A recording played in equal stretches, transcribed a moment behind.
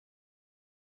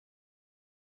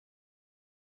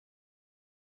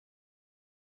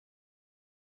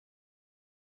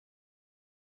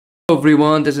Hello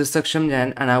everyone, this is Saksham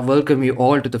Jain and I welcome you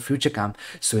all to the Future Camp.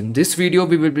 So in this video,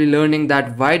 we will be learning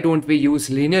that why don't we use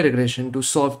linear regression to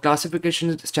solve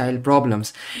classification style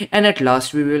problems. And at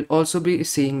last, we will also be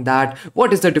seeing that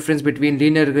what is the difference between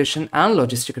linear regression and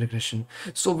logistic regression.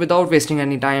 So without wasting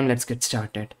any time, let's get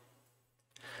started.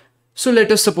 So let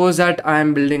us suppose that I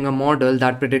am building a model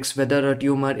that predicts whether a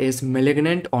tumor is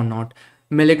malignant or not.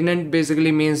 Malignant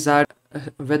basically means that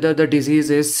whether the disease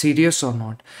is serious or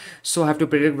not. So I have to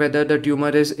predict whether the tumor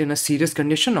is in a serious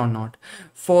condition or not.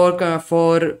 For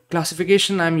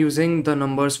classification, I'm using the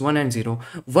numbers 1 and 0.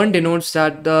 1 denotes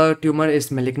that the tumor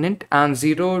is malignant and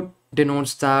 0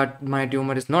 denotes that my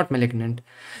tumor is not malignant.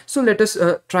 So let us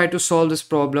try to solve this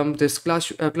problem, this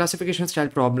classification style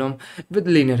problem with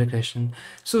linear regression.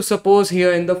 So suppose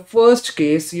here in the first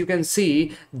case, you can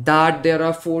see that there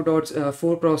are four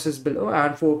crosses below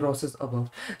and 4 crosses above.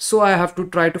 So I have to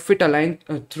try to fit a line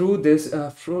through these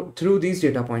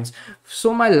data points.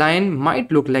 So my line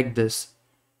might look like this.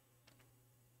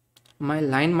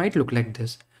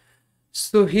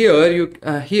 So here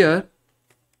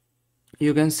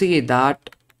you can see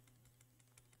that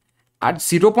at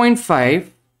 0.5,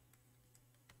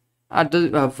 at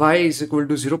the y is equal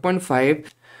to 0.5.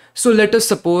 So let us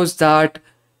suppose that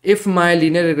if my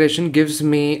linear regression gives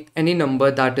me any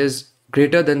number that is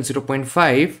greater than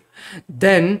 0.5,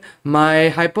 then my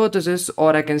hypothesis,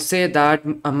 or I can say that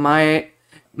my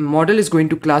model is going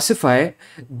to classify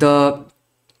the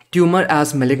tumor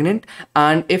as malignant,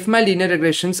 and if my linear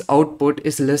regression's output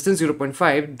is less than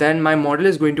 0.5, then my model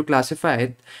is going to classify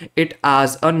it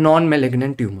as a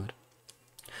non-malignant tumor.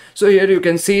 So here you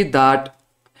can see that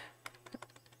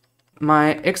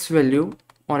my x value,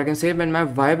 or I can say when my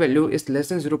y value is less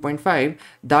than 0.5,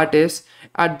 that is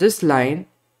at this line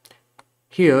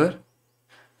here,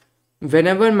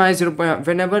 whenever my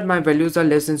values are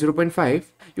less than 0.5,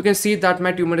 you can see that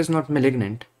my tumor is not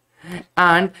malignant.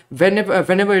 And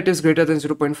whenever it is greater than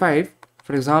 0.5,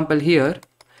 for example here,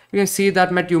 you can see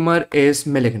that my tumor is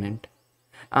malignant,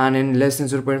 and in less than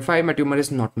 0.5 my tumor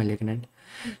is not malignant.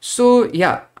 So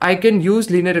yeah, I can use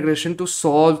linear regression to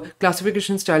solve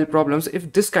classification style problems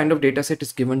if this kind of data set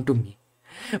is given to me.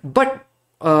 But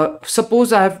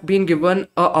suppose I have been given an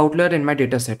outlier in my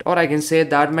data set, or I can say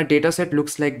that my data set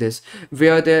looks like this,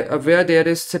 where there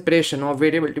is separation or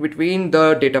variability between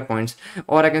the data points,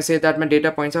 or I can say that my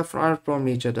data points are far from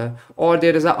each other, or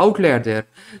there is an outlier there.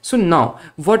 So now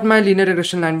what my linear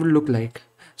regression line will look like?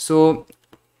 So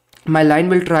my line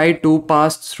will try to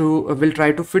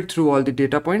fit through all the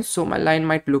data points. So my line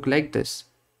might look like this.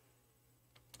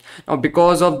 Now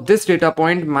because of this data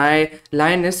point, my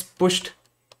line is pushed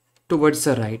towards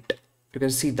the right. You can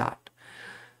see that.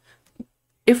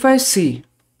 If I see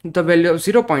the value of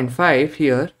 0.5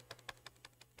 here,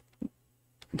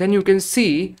 then you can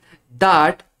see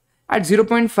that at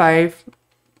 0.5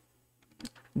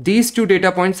 these two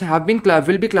data points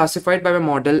will be classified by my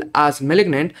model as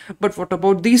malignant. But what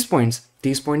about these points?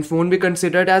 These points won't be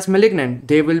considered as malignant.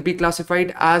 They will be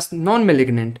classified as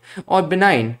non-malignant or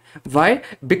benign. Why?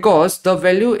 Because the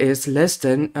value is less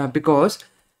than because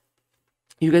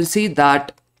you can see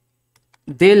that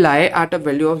they lie at a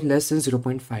value of less than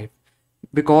 0.5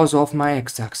 because of my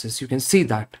x-axis. You can see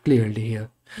that clearly here.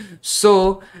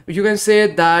 So you can say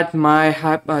that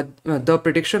the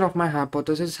prediction of my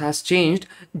hypothesis has changed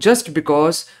just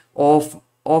because of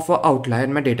an outlier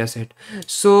in my data set.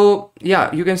 So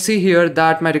yeah, you can see here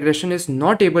that my regression is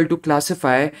not able to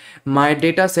classify my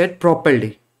data set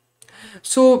properly.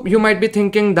 So you might be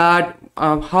thinking that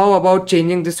how about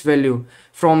changing this value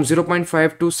from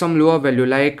 0.5 to some lower value?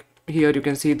 Like here you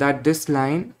can see that this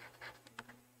line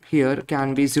here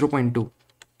can be 0.2.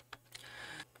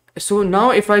 So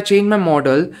now if I change my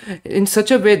model in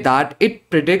such a way that it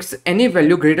predicts any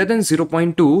value greater than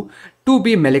 0.2 to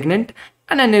be malignant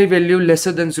and any value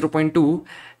lesser than 0.2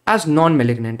 as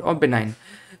non-malignant or benign.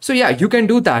 So yeah, you can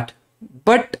do that.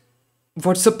 But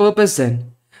what's the purpose then?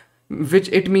 Which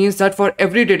it means that for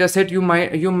every data set you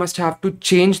must have to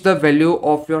change the value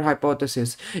of your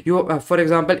hypothesis. For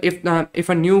example, if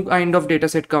a new kind of data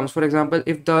set comes, for example,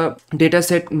 if the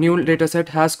new data set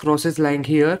has crosses lying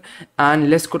here and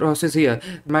less crosses here,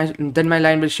 then my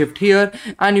line will shift here,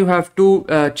 and you have to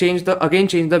change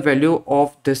the value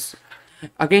of this.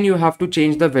 Again, you have to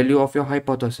change the value of your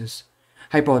hypothesis.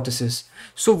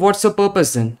 So what's the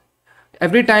purpose then?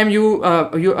 Every time a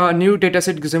new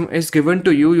dataset is given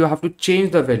to you, you have to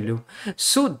change the value.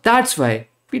 So that's why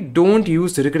we don't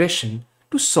use regression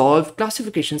to solve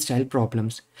classification style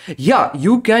problems. Yeah,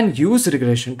 you can use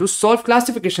regression to solve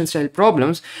classification style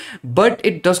problems, but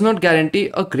it does not guarantee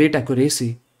a great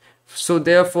accuracy. So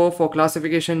therefore, for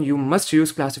classification, you must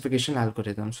use classification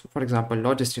algorithms. For example,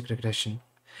 logistic regression.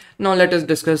 Now let us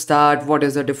discuss that what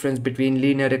is the difference between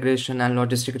linear regression and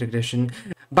logistic regression.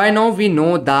 By now we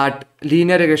know that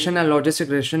linear regression and logistic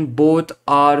regression both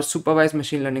are supervised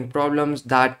machine learning problems.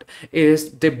 That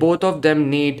is, they both of them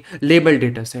need labeled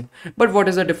data set. But what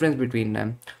is the difference between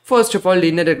them? First of all,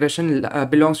 linear regression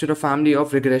belongs to the family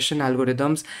of regression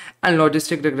algorithms, and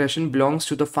logistic regression belongs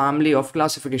to the family of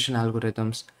classification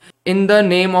algorithms. In the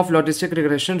name of logistic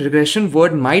regression, regression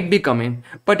word might be coming,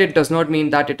 but it does not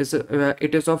mean that it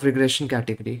is of regression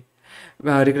category.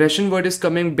 Regression word is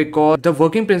coming because the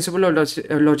working principle of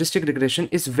logistic regression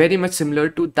is very much similar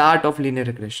to that of linear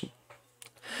regression.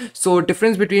 So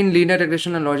difference between linear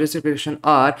regression and logistic regression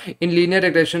are, in linear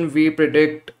regression we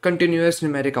predict continuous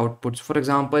numeric outputs. For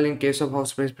example, in case of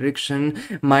house price prediction,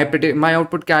 my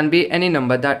output can be any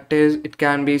number. That is, it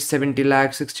can be 70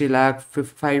 lakh, 60 lakh,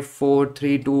 5 4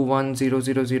 3 2 1 0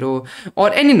 0 0,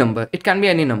 or any number. It can be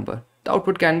any number. The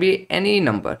output can be any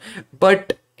number.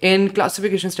 But in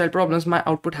classification style problems, my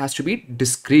output has to be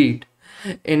discrete.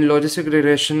 In logistic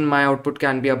regression, my output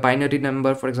can be a binary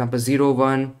number, for example 0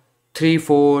 1 3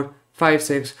 4 5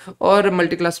 6, or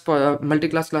multi-class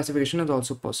classification is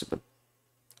also possible.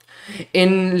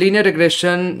 In linear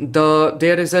regression,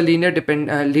 there is a linear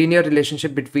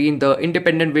relationship between the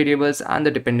independent variables and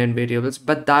the dependent variables,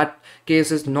 but that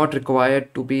case is not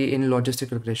required to be in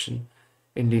logistic regression.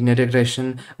 In linear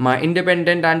regression, my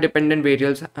independent and dependent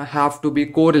variables have to be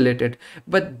correlated,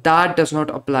 but that does not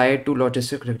apply to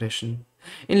logistic regression.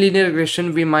 In linear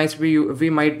regression, we might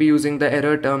be using the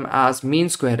error term as mean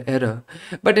square error,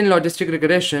 but in logistic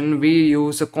regression, we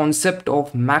use a concept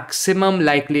of maximum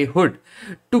likelihood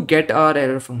to get our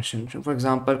error function. For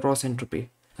example, cross entropy.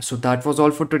 So that was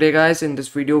all for today, guys. In this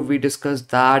video we discussed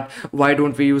that why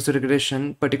don't we use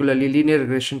regression, particularly linear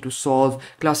regression, to solve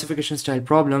classification style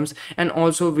problems, and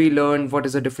also we learned what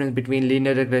is the difference between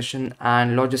linear regression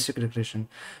and logistic regression.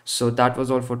 So that was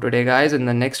all for today, guys. In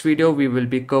the next video we will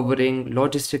be covering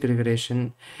logistic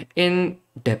regression in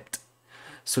depth.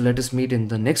 So let us meet in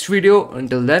the next video.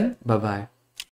 Until then, bye bye.